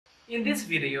In this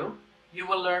video, you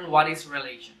will learn what is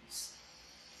relations.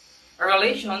 A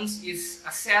relations is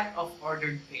a set of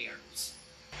ordered pairs.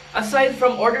 Aside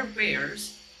from ordered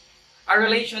pairs, a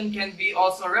relation can be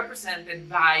also represented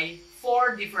by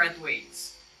four different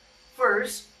ways.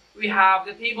 First, we have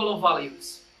the table of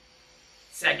values.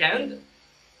 Second,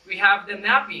 we have the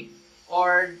mapping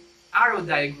or arrow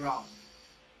diagram.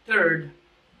 Third,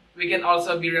 we can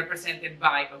also be represented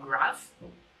by a graph.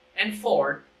 And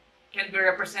fourth, can be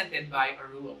represented by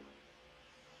a rule.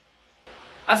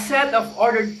 A set of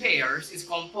ordered pairs is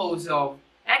composed of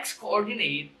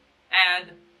x-coordinate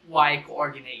and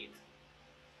y-coordinate.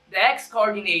 The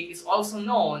x-coordinate is also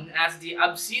known as the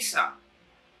abscissa,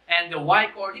 and the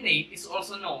y-coordinate is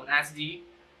also known as the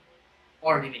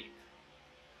ordinate.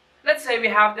 Let's say we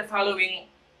have the following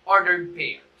ordered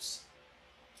pairs.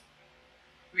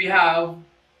 We have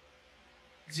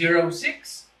 0,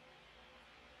 6,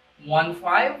 1,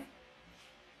 5,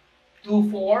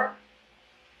 2, 4,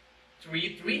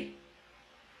 3, 3,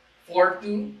 4,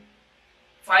 2,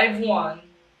 5, 1,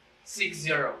 6,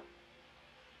 0.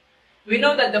 We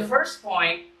know that the first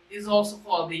point is also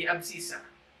called the abscissa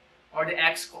or the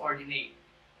x-coordinate,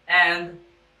 and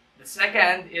the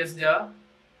second is the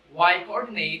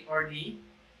y-coordinate or the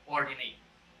ordinate.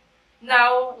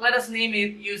 Now, let us name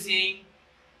it using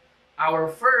our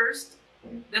first,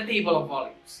 the table of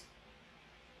values.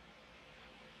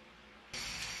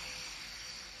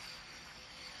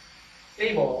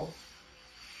 Table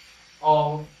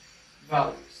of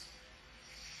values.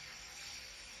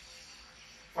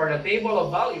 For the table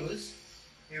of values,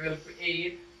 we will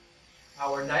create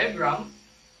our diagram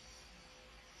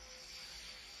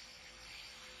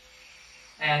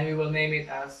and we will name it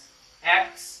as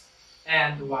X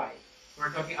and Y.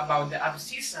 We're talking about the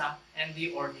abscissa and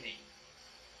the ordinate.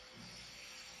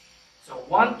 So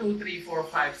 1, 2, 3, 4,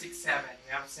 5, 6, 7.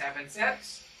 We have 7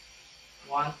 sets.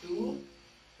 1, 2,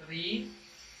 3,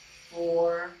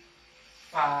 4,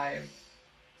 5,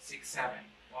 6, 7.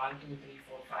 1, 2, 3,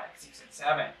 4, 5, 6, and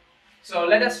 7. So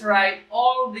let us write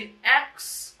all the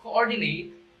x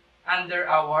coordinate under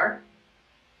our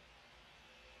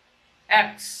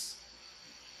x.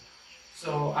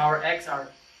 So our x are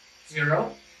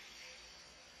 0,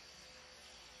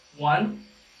 1,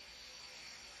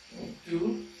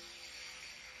 2,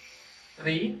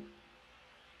 3,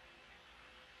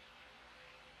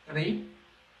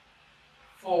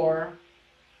 4,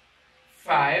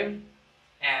 5,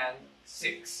 and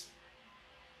 6.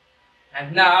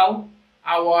 And now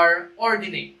our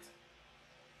ordinate.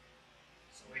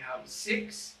 So we have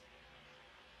 6,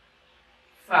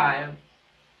 5,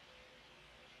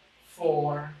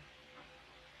 4,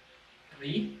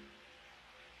 3,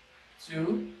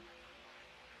 2,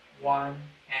 1, and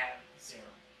 0.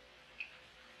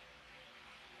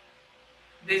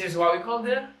 This is what we call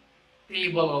the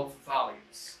table of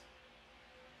values.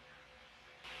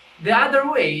 The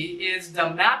other way is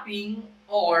the mapping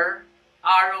or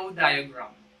arrow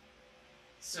diagram.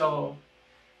 So,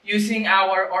 using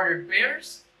our ordered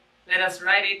pairs, let us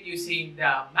write it using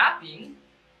the mapping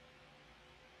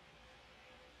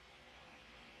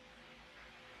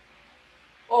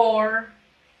or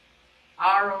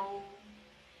arrow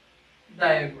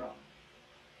diagram.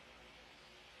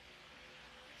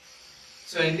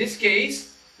 So in this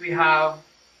case, we have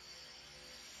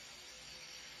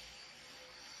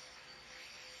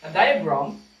a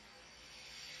diagram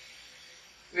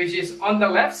which is on the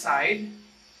left side.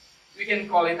 We can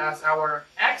call it as our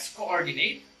x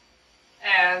coordinate,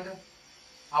 and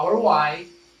our y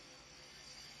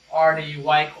are the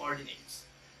y coordinates.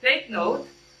 Take note,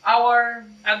 our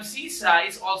abscissa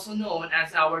is also known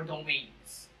as our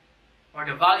domains, or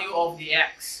the value of the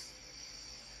x.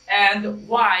 And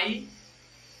y,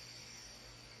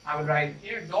 I will write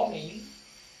here domain,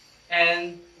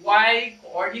 and y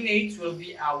coordinates will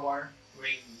be our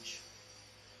range.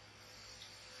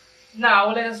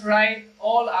 Now let us write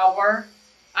all our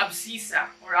abscissa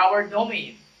or our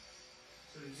domain.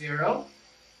 So 0,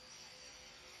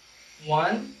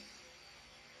 1,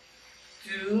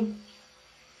 2,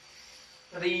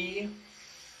 3,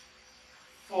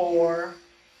 4,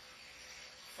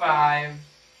 5,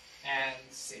 and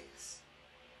 6.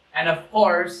 And of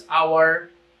course,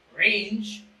 our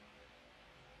range,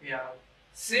 we have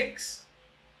 6,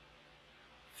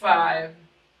 5,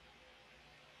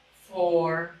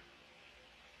 4,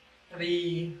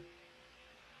 3,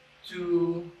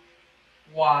 2,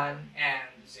 1,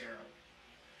 and 0.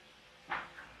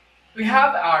 We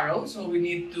have arrows, so we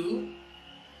need to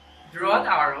draw an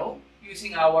arrow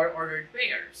using our ordered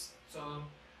pairs. So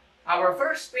our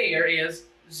first pair is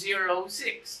 0,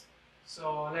 6.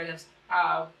 So let us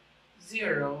have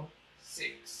 0,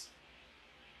 6.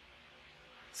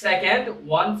 Second,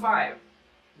 1, 5.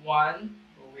 1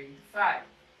 going to 5.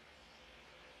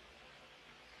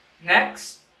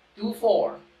 Next, 2,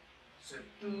 4. So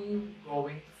 2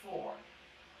 going to 4.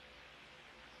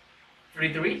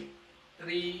 3, 3.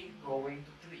 3 going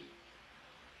to 3.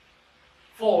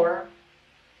 4.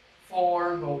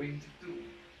 4 going to 2.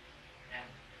 And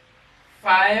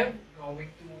 5 going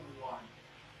to 1.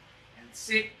 And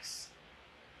 6,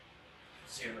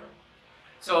 0.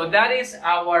 So that is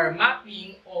our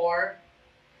mapping or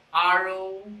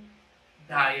arrow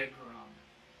diagram.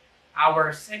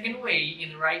 Our second way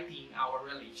in writing our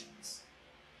relations.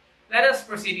 Let us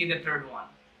proceed in the third one.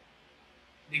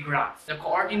 The graph. The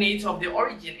coordinates of the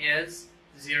origin is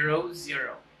 0,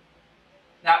 0.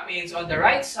 That means on the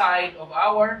right side of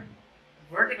our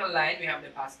vertical line, we have the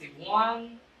positive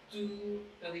 1, 2,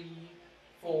 3,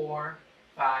 4,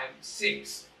 5,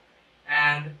 6.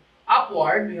 And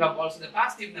upward, we have also the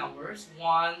positive numbers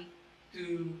 1,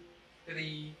 2,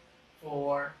 3,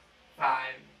 4, 5,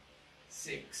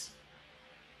 6.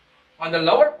 On the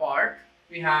lower part,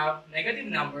 we have negative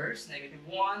numbers, negative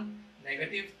 1,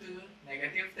 negative 2,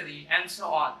 negative 3, and so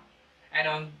on. And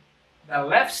on the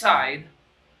left side,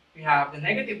 we have the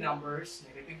negative numbers,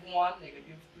 negative 1,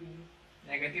 negative 2,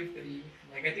 negative 3,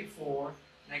 negative 4,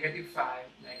 negative 5,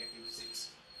 negative 6.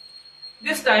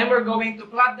 This time, we're going to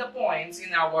plot the points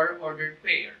in our ordered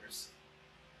pairs.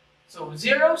 So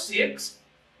 0, 6,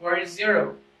 where is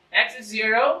 0? X is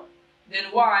 0, then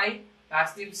Y,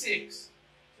 positive 6.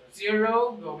 So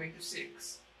 0 going to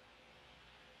 6.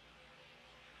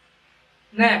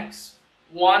 Next,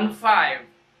 1, 5.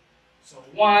 So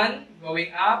 1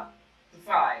 going up to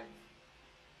 5.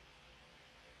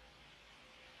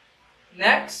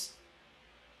 Next,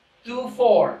 2,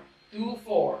 4. 2,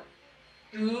 4.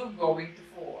 2 going to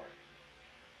 4.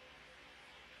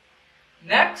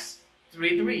 Next,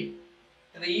 3, 3.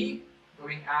 3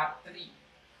 going up 3.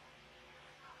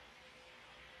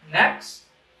 Next,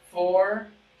 4,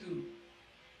 2.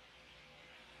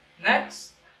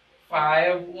 Next,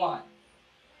 5, 1.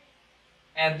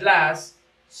 And last,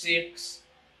 6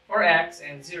 for X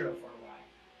and 0 for Y.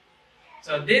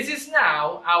 So this is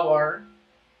now our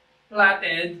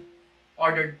plotted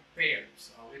ordered pairs.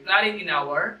 So we plot it in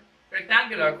our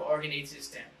rectangular coordinate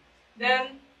system.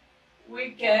 Then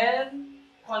we can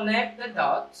connect the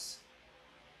dots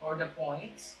or the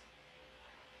points.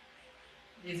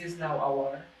 This is now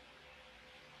our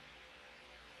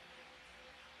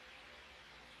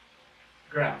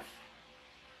graph.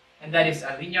 And that is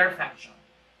a linear function.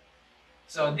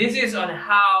 So this is on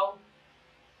how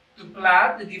to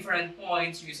plot the different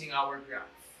points using our graph.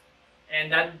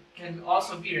 And that can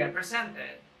also be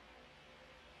represented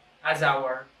as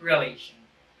our relation.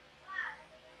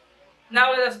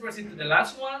 Now let us proceed to the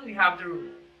last one. We have the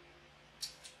rule.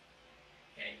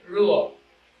 Okay, rule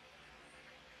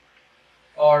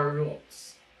or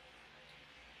rules.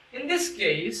 In this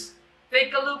case,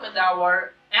 take a look at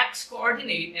our x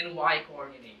coordinate and y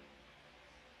coordinate.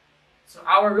 So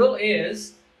our rule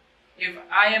is, if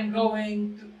I am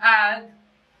going to add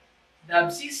the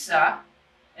abscissa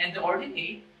and the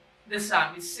ordinate, the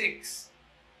sum is 6.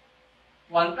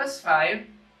 1 plus 5,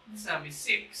 the sum is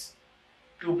 6.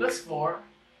 2 plus 4,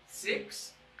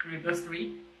 6. 3 plus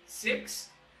 3, 6.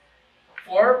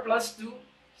 4 plus 2,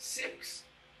 6.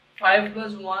 5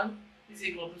 plus 1 is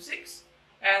equal to 6.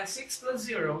 And 6 plus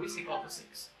 0 is equal to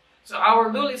 6. So our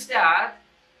rule is that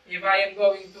if I am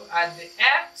going to add the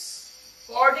x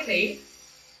coordinate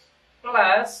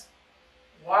plus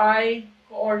y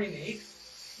coordinate,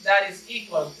 that is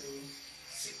equal to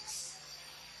 6.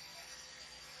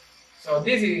 So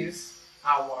this is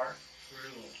our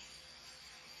rule.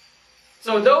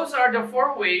 So those are the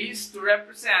 4 ways to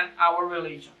represent our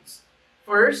relations.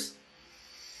 First,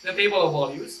 the table of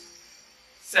values.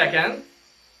 Second,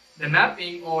 the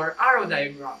mapping or arrow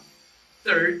diagram.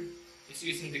 Third is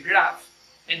using the graph.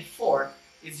 And fourth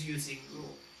is using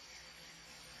rule.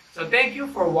 So thank you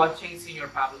for watching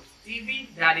Señor Pablo TV,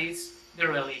 that is the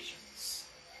relation.